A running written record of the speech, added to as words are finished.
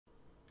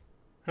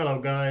Hello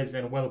guys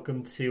and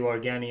welcome to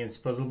Organian's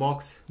Puzzle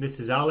Box. This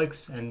is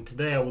Alex and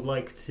today I would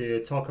like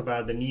to talk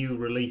about the new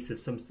release of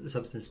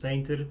Substance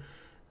Painter.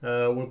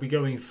 We'll be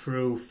going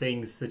through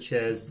things such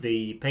as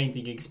the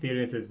painting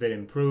experience that's been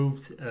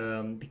improved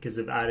because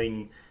of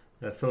adding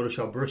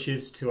Photoshop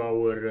brushes to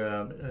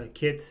our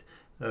kit.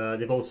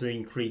 They've also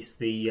increased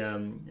the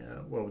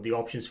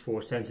options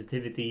for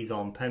sensitivities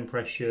on pen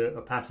pressure,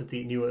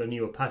 opacity, a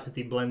new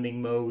opacity blending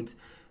mode.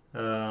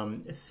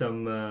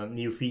 Some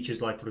new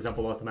features like, for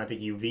example,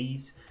 Automatic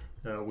UVs,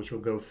 which we'll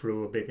go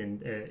through a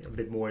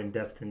bit more in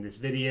depth in this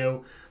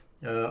video.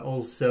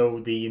 Also,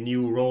 the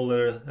new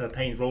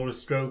paint roller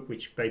stroke,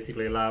 which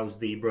basically allows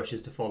the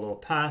brushes to follow a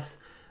path,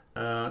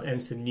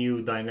 and some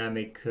new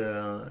dynamic,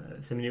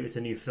 some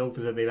new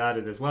filters that they've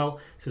added as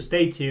well. So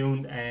stay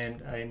tuned,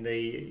 and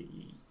they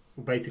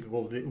basically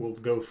we'll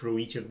go through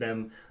each of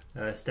them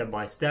step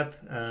by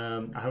step.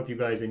 I hope you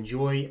guys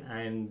enjoy,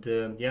 and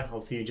yeah,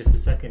 I'll see you in just a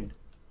second.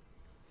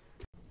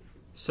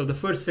 So the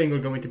first thing we're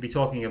going to be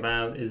talking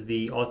about is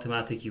the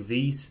automatic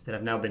UVs that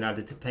have now been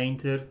added to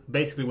Painter.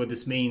 Basically what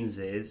this means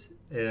is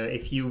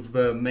if you've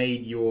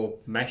made your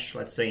mesh,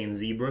 let's say in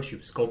Zbrush,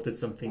 you've sculpted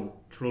something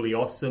truly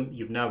awesome,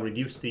 you've now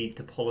reduced the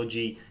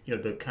topology,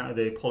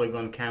 the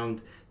polygon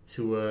count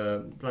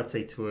to let's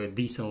say to a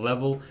decent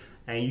level,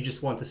 and you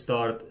just want to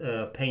start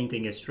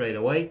painting it straight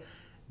away,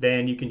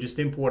 then you can just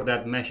import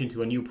that mesh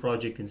into a new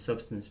project in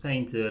Substance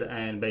Painter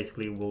and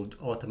basically it will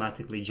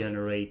automatically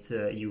generate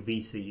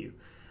UVs for you.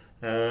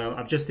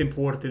 I've just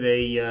imported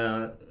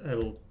a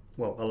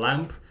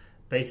lamp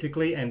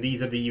basically, and these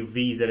are the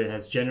UVs that it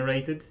has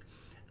generated.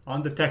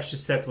 On the texture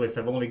set list,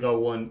 I've only got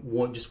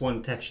just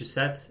one texture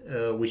set,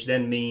 which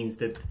then means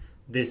that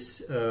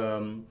this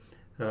the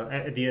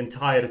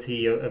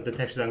entirety of the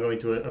textures I'm going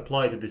to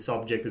apply to this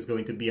object is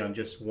going to be on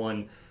just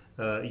one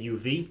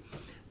UV.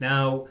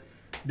 Now,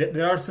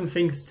 there are some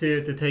things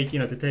to take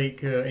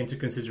into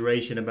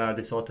consideration about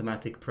this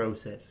automatic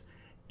process.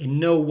 In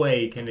no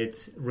way can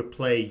it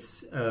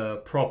replace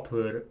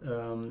proper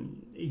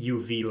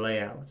UV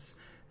layouts.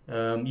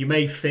 You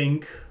may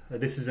think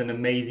this is an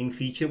amazing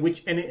feature,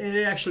 and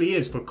it actually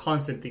is for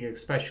concepting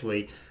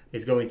especially.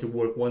 It's going to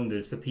work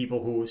wonders for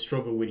people who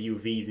struggle with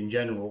UVs in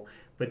general,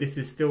 but this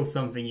is still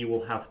something you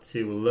will have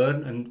to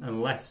learn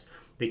unless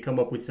they come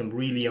up with some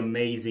really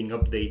amazing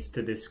updates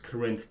to this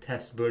current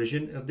test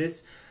version of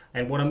this.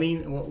 And what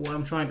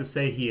I'm trying to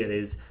say here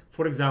is,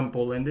 for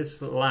example, in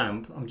this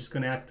lamp, I'm just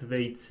going to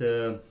activate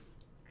a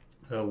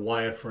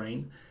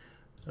wireframe.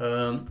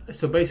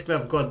 So basically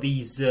I've got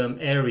these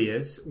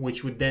areas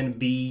which would then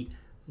be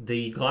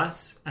the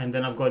glass, and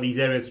then I've got these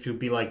areas which would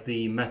be like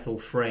the metal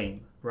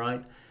frame,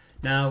 right?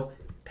 Now,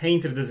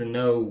 Painter doesn't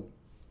know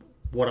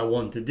what I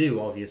want to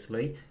do,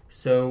 obviously,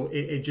 so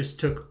it just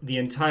took the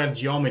entire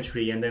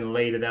geometry and then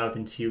laid it out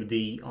into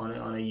on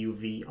a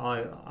UV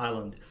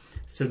island.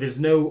 So there's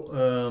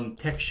no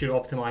texture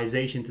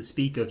optimization to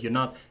speak of. You're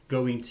not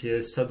going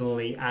to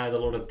suddenly add a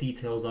lot of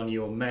details on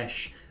your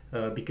mesh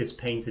because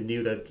Painter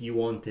knew that you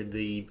wanted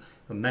the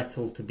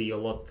metal to be a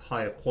lot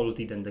higher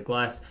quality than the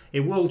glass. It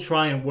will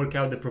try and work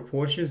out the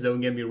proportions, don't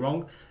get me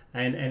wrong.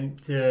 And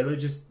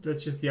let's just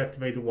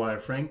deactivate the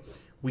wireframe.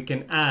 We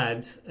can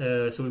add,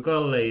 so we've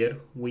got a layer,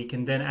 we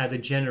can then add a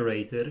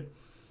generator.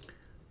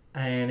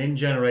 And in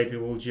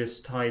generator we'll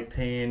just type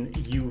in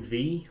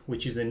UV,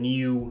 which is a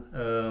new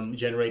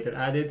generator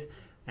added,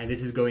 and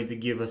this is going to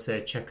give us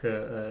a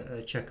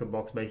checker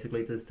box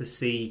basically to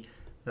see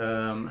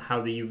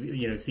how the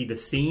UV, see the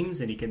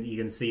seams, and you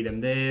can see them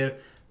there.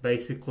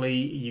 Basically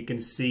you can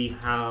see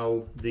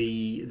how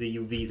the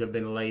UVs have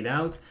been laid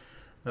out.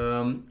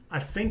 I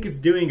think it's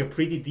doing a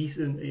pretty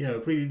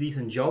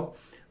decent job,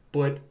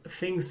 but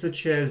things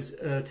such as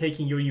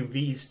taking your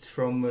UVs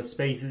from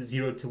spaces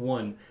 0 to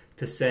 1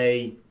 to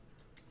say,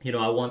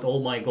 I want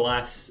all my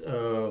glass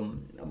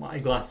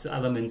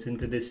elements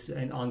into this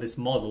and on this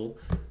model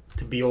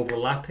to be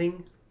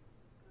overlapping,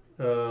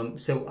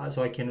 so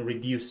I can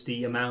reduce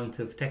the amount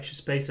of texture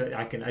space. So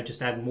I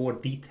just add more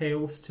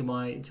details to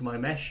my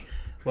mesh.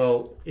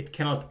 Well, it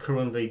cannot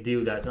currently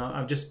do that. So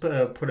I've just put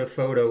a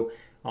photo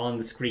on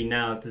the screen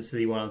now to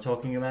see what I'm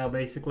talking about.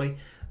 Basically,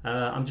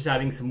 I'm just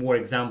adding some more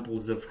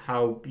examples of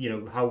how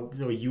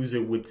a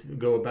user would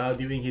go about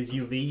doing his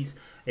UVs.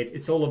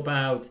 It's all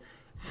about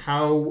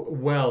how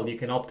well you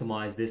can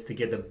optimize this to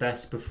get the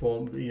best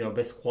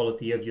best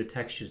quality of your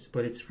textures,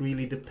 but it's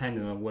really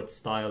dependent on what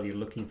style you're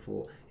looking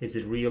for. Is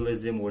it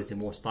realism or is it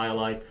more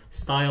stylized?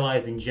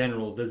 Stylized in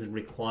general doesn't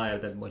require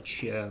that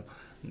much. The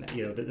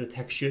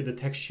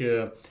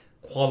texture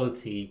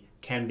quality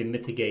can be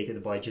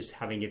mitigated by just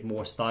having it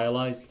more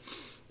stylized.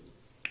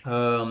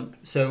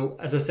 So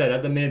as I said,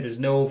 at the minute there's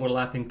no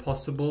overlapping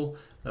possible.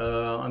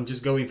 I'm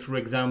just going through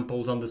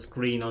examples on the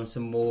screen on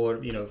some more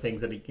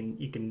things that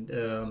you can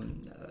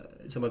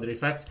some other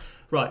effects.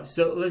 Right,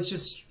 so let's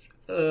just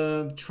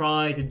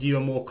try to do a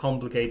more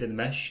complicated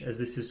mesh, as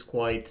this is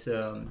quite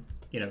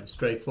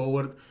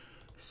straightforward.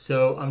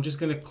 So I'm just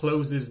going to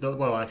close this I'm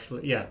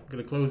going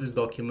to close this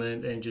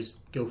document and just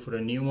go for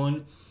a new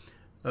one.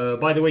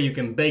 By the way, you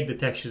can bake the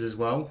textures as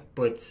well,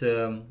 but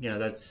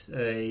that's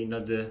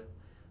another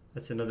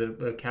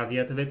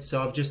caveat of it.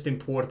 So I've just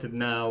imported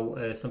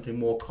now something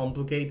more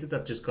complicated.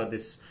 I've just got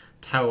this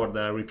tower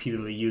that I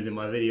repeatedly use in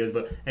my videos,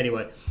 but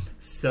anyway,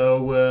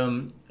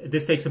 so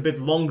this takes a bit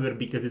longer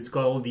because it's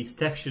got all these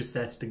texture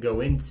sets to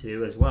go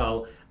into as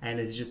well, and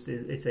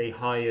it's a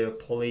higher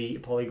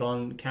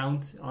polygon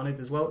count on it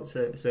as well.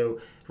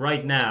 So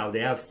right now they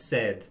have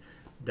said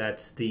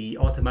that the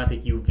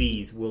automatic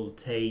UVs will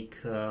take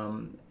a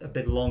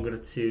bit longer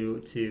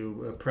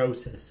to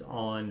process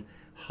on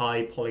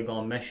high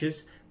polygon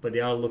meshes, but they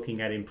are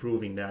looking at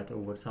improving that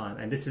over time.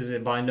 And this is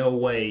by no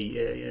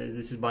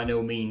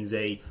means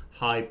a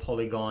high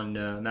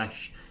polygon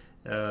mesh,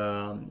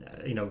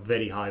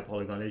 very high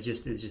polygon. It's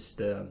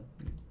just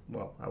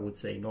well, I would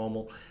say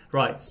normal.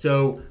 Right,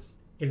 so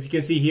as you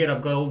can see here,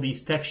 I've got all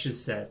these texture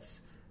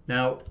sets.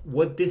 Now,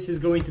 what this is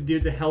going to do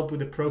to help with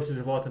the process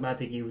of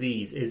automatic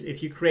UVs is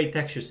if you create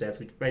texture sets,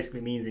 which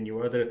basically means in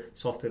your other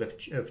software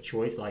of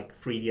choice, like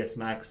 3ds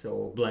Max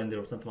or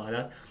Blender or something like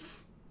that,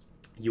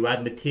 you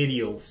add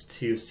materials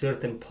to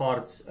certain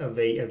parts of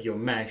your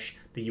mesh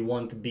that you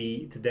want to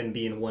then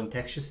be in one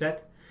texture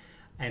set,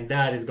 and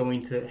that is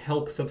going to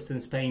help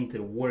Substance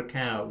Painter work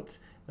out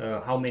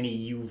how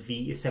many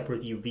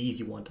separate UVs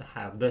you want to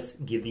have, thus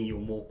giving you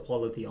more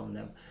quality on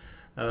them.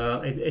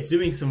 It's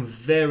doing some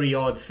very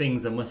odd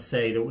things, I must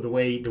say. The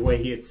way it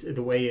optimizes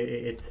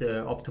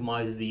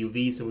the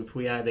UV. So if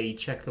we add a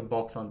checker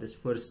box on this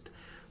first,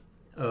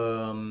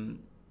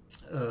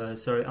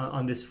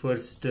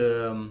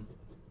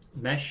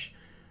 mesh,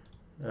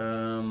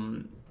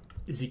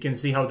 as you can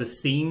see how the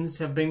seams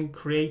have been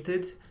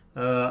created.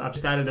 I've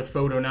just added a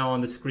photo now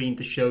on the screen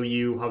to show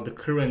you how the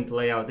current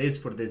layout is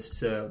for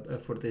this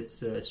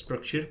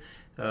structure,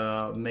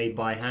 made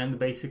by hand,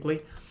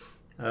 basically.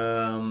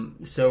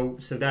 So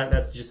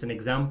that's just an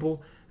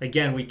example.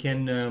 Again, we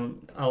can.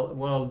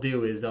 What I'll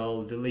do is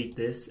I'll delete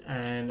this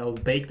and I'll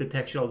bake the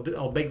texture.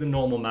 I'll bake the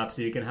normal map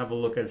so you can have a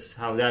look at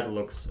how that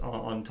looks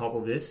on top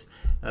of this.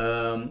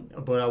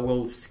 But I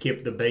will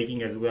skip the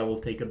baking as well. Will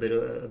take a bit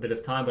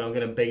of time. But I'm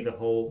going to bake the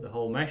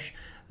whole mesh,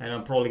 and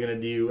I'm probably going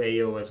to do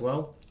AO as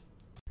well.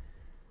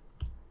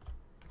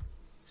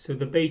 So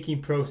the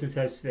baking process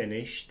has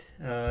finished.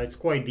 It's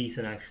quite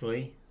decent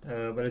actually.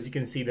 But as you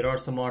can see, there are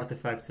some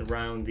artifacts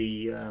around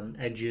the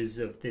edges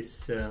of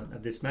this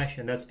mesh,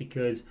 and that's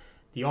because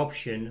the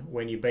option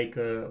when you bake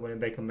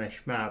a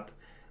mesh map,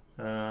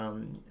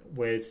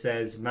 where it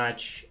says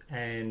match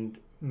and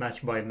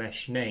match by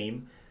mesh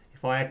name,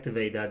 if I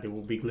activate that, there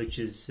will be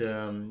glitches.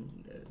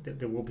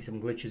 There will be some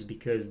glitches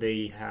because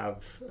they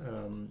have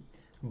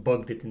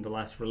bugged it in the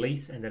last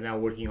release, and they're now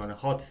working on a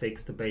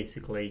hotfix to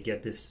basically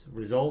get this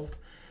resolved.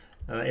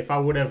 If I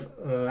would have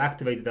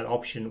activated that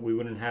option, we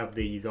wouldn't have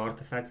these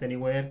artifacts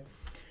anywhere.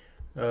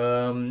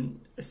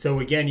 So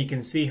again, you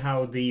can see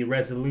how the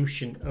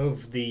resolution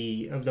of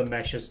the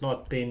mesh has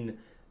not been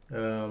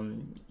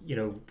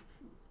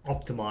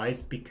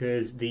optimized,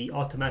 because the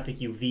automatic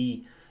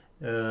UV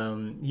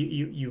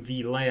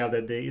layout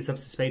that the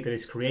Substance Painter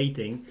is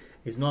creating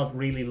is not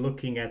really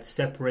looking at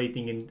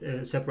separating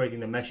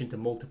the mesh into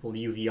multiple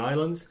UV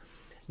islands.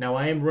 Now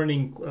I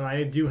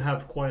do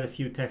have quite a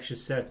few texture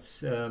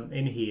sets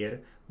in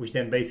here, which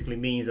then basically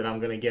means that I'm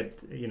going to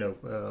get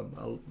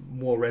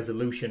more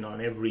resolution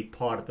on every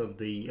part of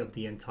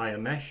the entire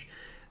mesh,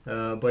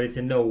 but it's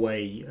in no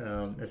way,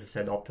 as I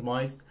said,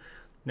 optimized.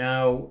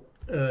 Now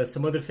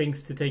some other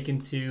things to take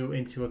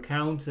into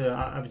account.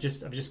 I've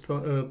just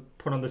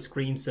put on the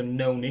screen some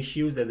known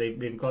issues that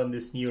they've got in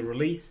this new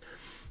release.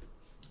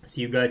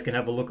 So you guys can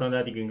have a look on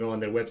that. You can go on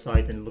their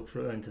website and look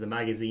into the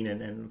magazine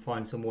and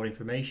find some more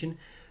information.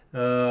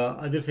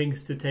 Other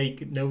things to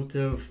take note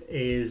of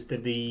is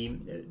that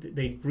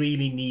they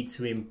really need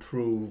to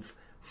improve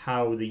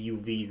how the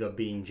UVs are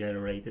being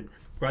generated.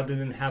 Rather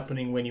than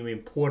happening when you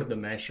import the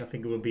mesh, I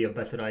think it would be a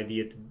better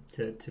idea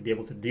to be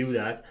able to do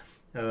that.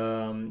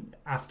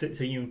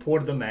 So you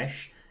import the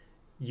mesh,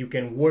 you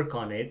can work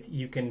on it,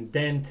 you can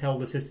then tell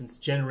the system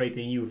to generate a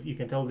UV, you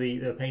can tell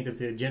the painter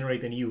to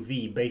generate an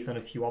UV based on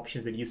a few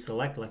options that you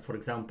select, like for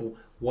example,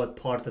 what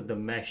part of the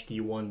mesh do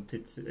you want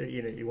it to,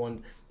 you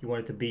want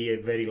it to be a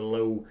very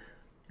low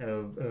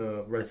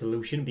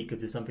resolution,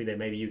 because it's something that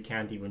maybe you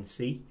can't even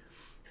see.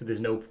 So there's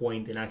no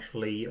point in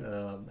actually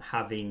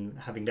having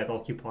that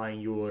occupying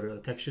your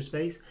texture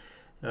space.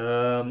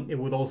 It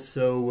would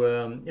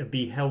also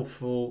be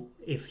helpful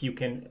if you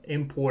can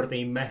import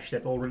a mesh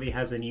that already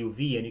has an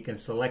UV, and you can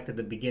select at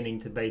the beginning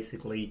to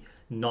basically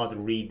not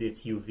read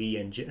its UV,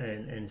 and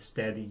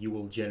instead you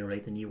will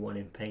generate a new one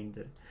in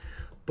Painter.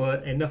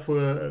 But enough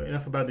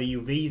about the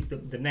UVs.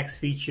 The next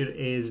feature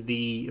is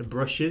the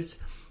brushes.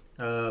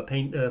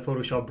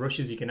 Photoshop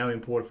brushes. You can now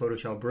import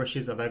Photoshop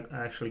brushes. I've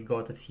actually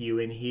got a few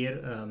in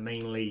here,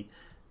 mainly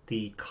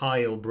the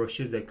Kyle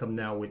brushes that come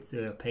now with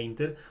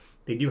Painter.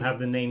 They do have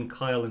the name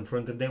Kyle in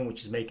front of them,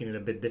 which is making it a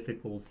bit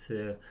difficult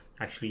to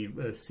actually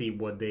see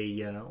what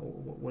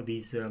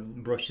these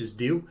brushes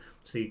do.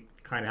 So you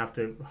kind of have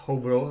to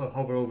hover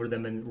over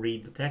them and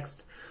read the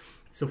text.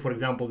 So for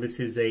example, this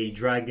is a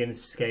dragon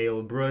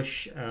scale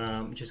brush.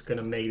 I'm just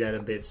gonna make that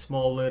a bit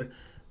smaller.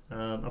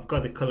 I've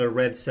got the color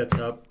red set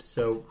up,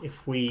 so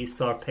if we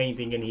start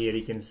painting in here,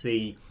 you can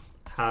see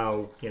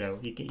how, you know,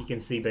 you can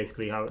see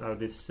basically how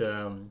this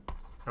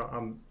how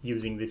I'm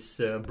using this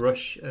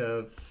brush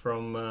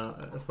from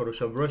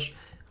Photoshop brush.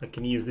 I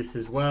can use this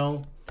as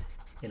well.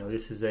 You know,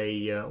 this is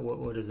a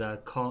what is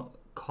that?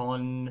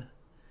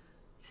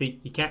 See,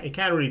 you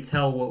can't really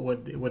tell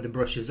what the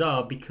brushes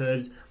are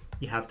because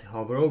you have to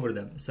hover over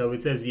them. So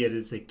it says here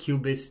it's a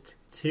Cubist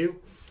 2.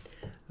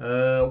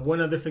 One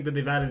other thing that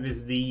they've added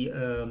is the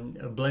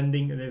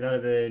blending. They've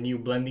added a new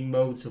blending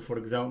mode. So for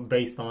example,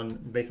 based on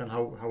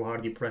how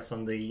hard you press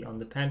on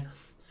the pen.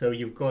 So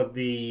you've got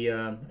the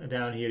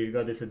down here you've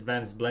got this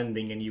advanced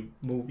blending, and you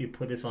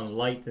put this on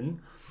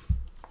lighten,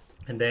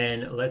 and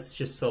then let's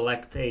just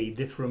select a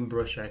different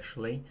brush,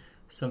 actually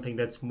something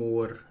that's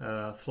more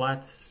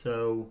flat.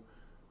 So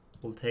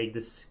we'll take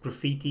this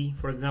graffiti,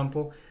 for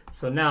example.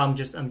 So now I'm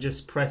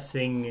just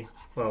pressing.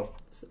 Well,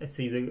 I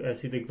see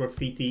the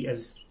graffiti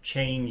has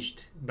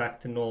changed back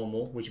to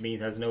normal, which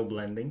means it has no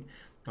blending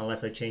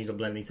unless I change the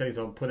blending settings.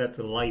 So I'll put that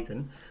to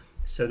lighten.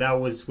 So that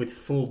was with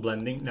full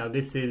blending. Now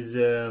this is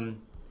a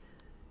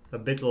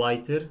bit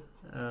lighter.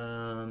 I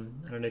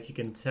don't know if you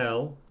can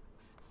tell,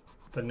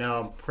 but now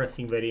I'm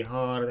pressing very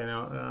hard, and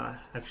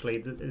actually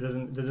it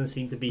doesn't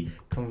seem to be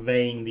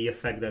conveying the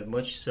effect that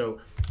much. So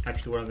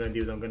actually, what I'm going to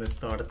do is I'm going to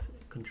start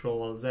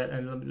Control-Alt-Z,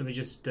 and let me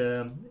just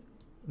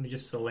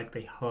select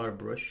a hard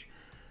brush.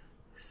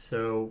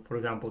 So for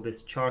example,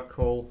 this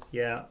charcoal,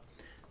 yeah,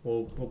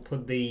 we'll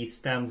put the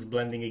stamps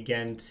blending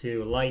again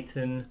to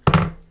lighten.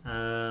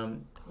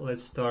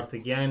 Let's start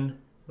again.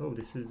 Oh,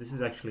 this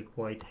is actually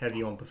quite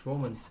heavy on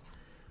performance.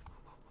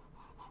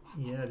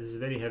 Yeah, this is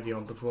very heavy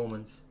on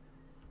performance.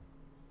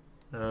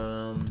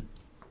 I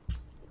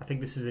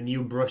think this is a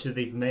new brush that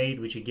they've made,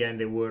 which again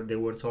they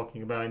were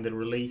talking about in the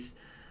release.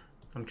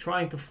 I'm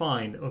trying to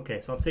find. Okay,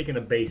 so I've taken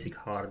a basic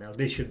hard. Now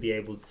this should be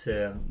able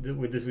to,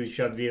 with this we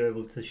should be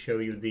able to show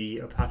you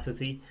the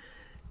opacity.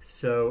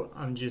 So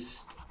I'm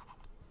just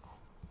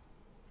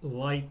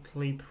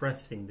lightly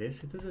pressing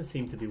this. It doesn't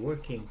seem to be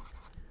working.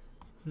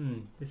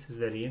 This is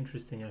very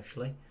interesting,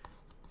 actually.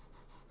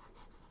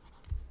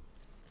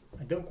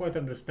 I don't quite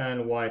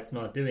understand why it's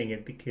not doing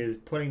it, because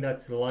putting that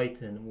to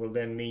lighten will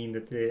then mean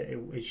that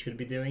it should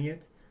be doing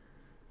it.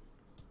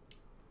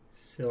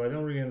 So I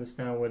don't really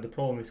understand where the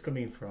problem is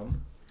coming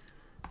from,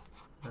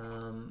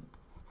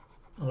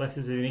 unless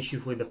it's an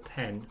issue with the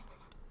pen,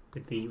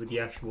 with the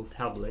actual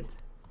tablet.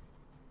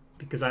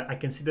 Because I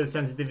can see the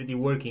sensitivity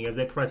working. As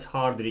I press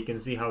harder, you can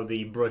see how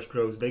the brush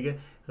grows bigger.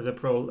 As I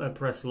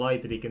press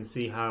lighter, you can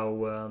see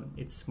how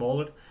it's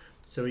smaller.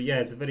 So yeah,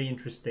 it's a very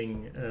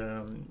interesting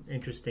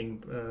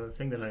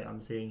thing that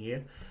I'm seeing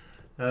here.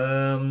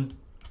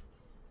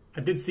 I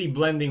did see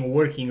blending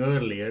working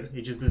earlier.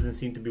 It just doesn't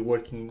seem to be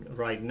working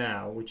right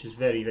now, which is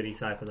very, very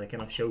sad because I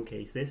cannot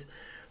showcase this.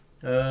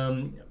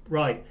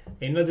 Right,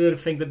 another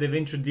thing that they've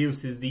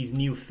introduced is these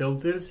new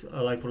filters,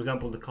 like for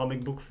example the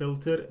comic book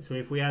filter. So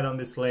if we add on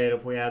this layer,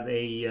 if we add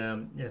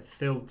a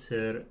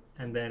filter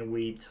and then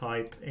we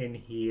type in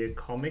here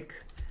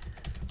comic,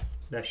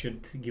 that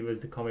should give us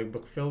the comic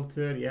book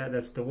filter. Yeah,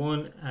 that's the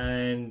one.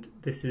 And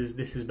this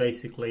is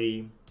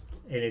basically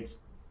in its,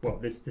 well,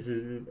 this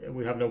is,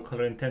 we have no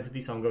color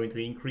intensity, so I'm going to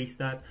increase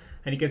that,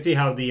 and you can see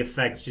how the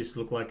effects just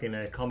look like in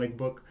a comic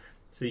book.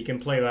 So you can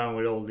play around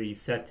with all these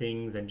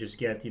settings and just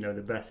get, you know,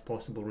 the best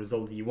possible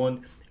result that you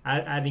want.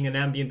 Adding an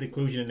ambient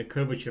occlusion and a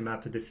curvature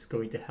map to this is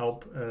going to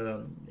help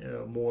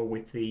more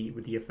with the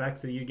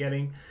effects that you're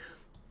getting.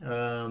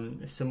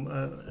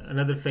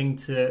 Another thing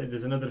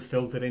there's another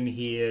filter in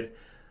here,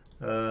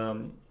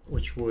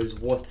 which was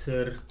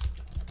water.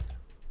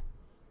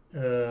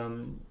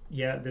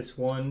 Yeah, this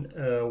one,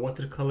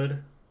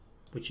 watercolor,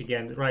 which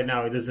again right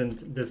now it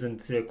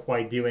doesn't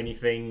quite do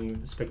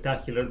anything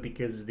spectacular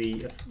because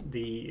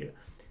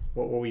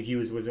what we've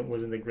used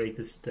wasn't the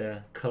greatest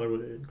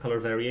color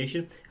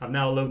variation. I've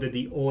now loaded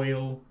the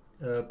oil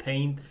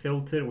paint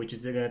filter, which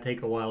is going to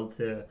take a while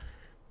to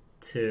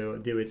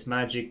do its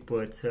magic,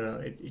 but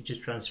it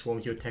just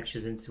transforms your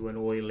textures into an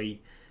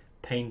oily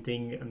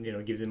painting, and you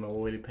know, gives them an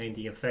oily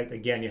painting effect.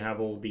 Again, you have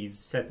all these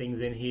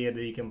settings in here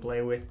that you can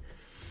play with.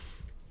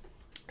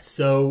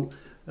 So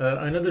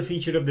another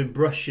feature of the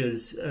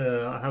brushes,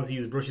 how to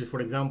use brushes.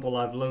 For example,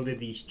 I've loaded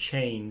these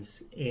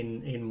chains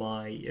in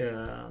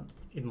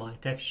my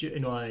texture,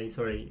 in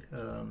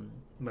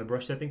my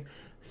brush settings.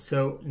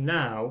 So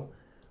now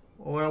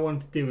what I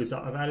want to do is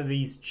I've added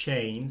these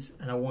chains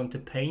and I want to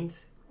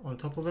paint on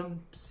top of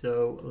them.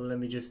 So let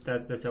me just,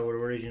 that's our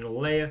original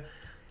layer.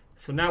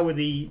 So now with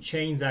the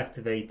chains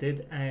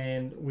activated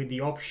and with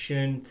the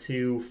option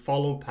to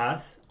follow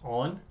path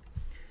on,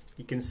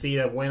 you can see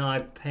that when I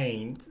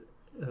paint,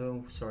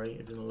 oh sorry,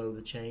 it didn't load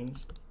the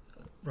chains.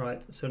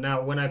 Right, so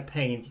now when I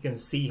paint, you can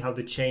see how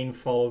the chain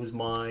follows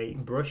my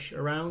brush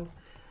around.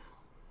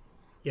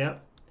 Yeah.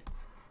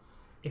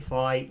 If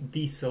I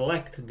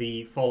deselect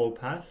the follow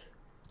path,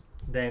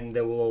 then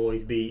there will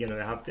always be, you know,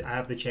 I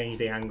have to change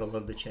the angle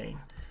of the chain.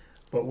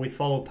 but with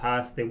follow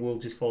path, they will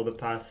just follow the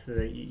path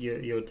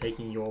you're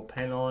taking your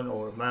pen on,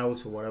 or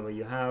mouse, or whatever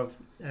you have,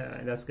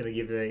 and that's going to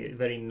give a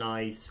very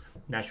nice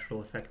natural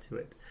effect to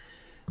it.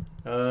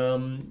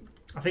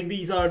 I think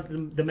these are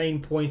the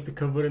main points to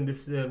cover in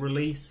this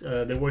release.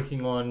 They're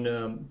working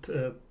on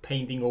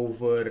painting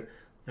over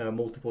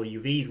multiple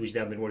UVs, which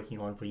they've been working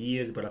on for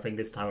years, but I think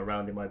this time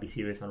around they might be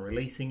serious on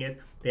releasing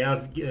it. They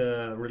have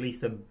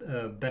released a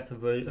beta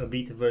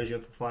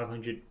version for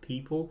 500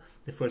 people,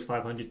 the first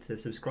 500 to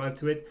subscribe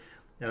to it.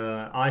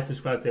 I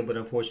subscribed to it, but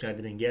unfortunately I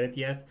didn't get it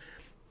yet.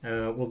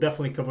 We'll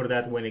definitely cover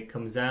that when it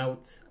comes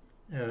out.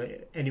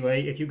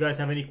 Anyway, if you guys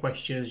have any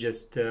questions,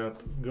 just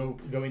go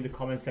in the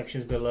comment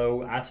sections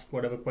below. Ask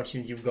whatever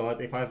questions you've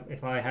got. If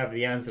I have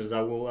the answers,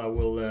 I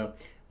will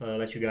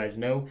let you guys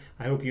know.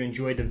 I hope you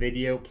enjoyed the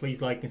video.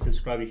 Please like and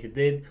subscribe if you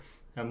did.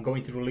 I'm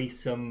going to release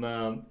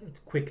some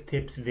quick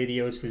tips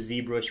videos for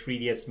Zbrush,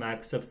 3ds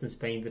Max, Substance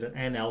Painter,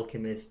 and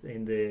Alchemist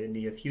in the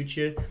near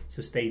future.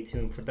 So stay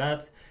tuned for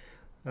that.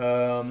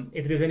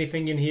 If there's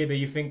anything in here that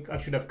you think I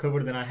should have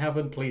covered and I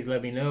haven't, please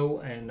let me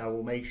know, and I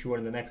will make sure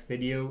in the next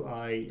video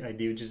I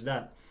do just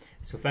that.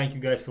 So thank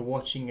you guys for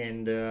watching,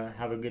 and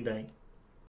have a good day.